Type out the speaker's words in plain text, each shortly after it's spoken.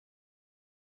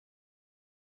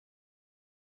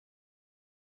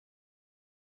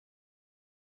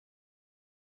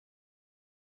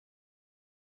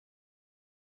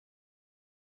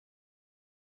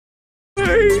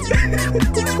way!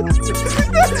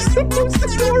 That's the most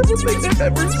adorable thing I've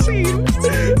ever seen.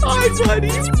 Hi,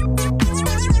 buddy.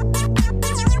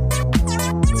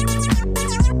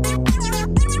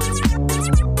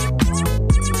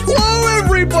 Hello,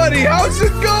 everybody. How's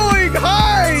it going?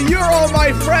 Hi, you're all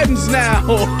my friends now.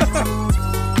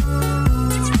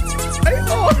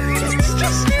 Oh, he's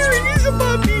just staring. He's a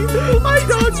puppy. Hi,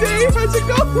 Dogday. How's it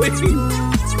going?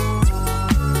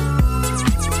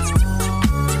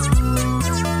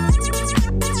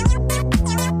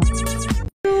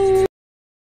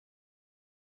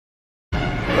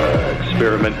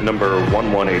 Experiment number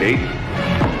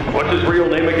 1188. What's his real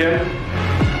name again?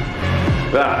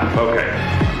 Ah, okay.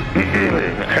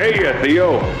 Hey,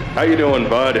 Theo. How you doing,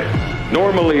 bud?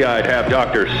 Normally I'd have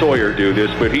Dr. Sawyer do this,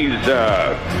 but he's,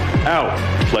 out,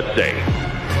 let's say.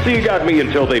 So you got me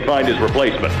until they find his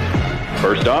replacement.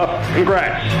 First off,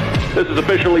 congrats. This is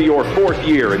officially your 4th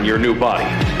year in your new body,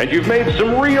 and you've made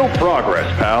some real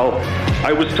progress, pal.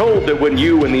 I was told that when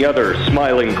you and the other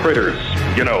smiling critters,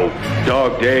 you know,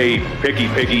 Dogday,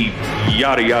 Piggy,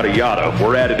 yada yada yada,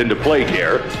 were added into play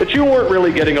care, that you weren't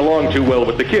really getting along too well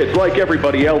with the kids like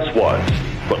everybody else was.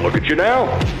 But look at you now.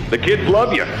 The kids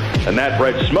love you, and that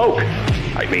bred smoke.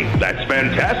 I mean, that's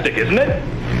fantastic, isn't it?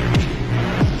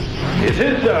 Is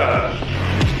his,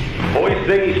 voice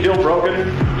thingy still broken?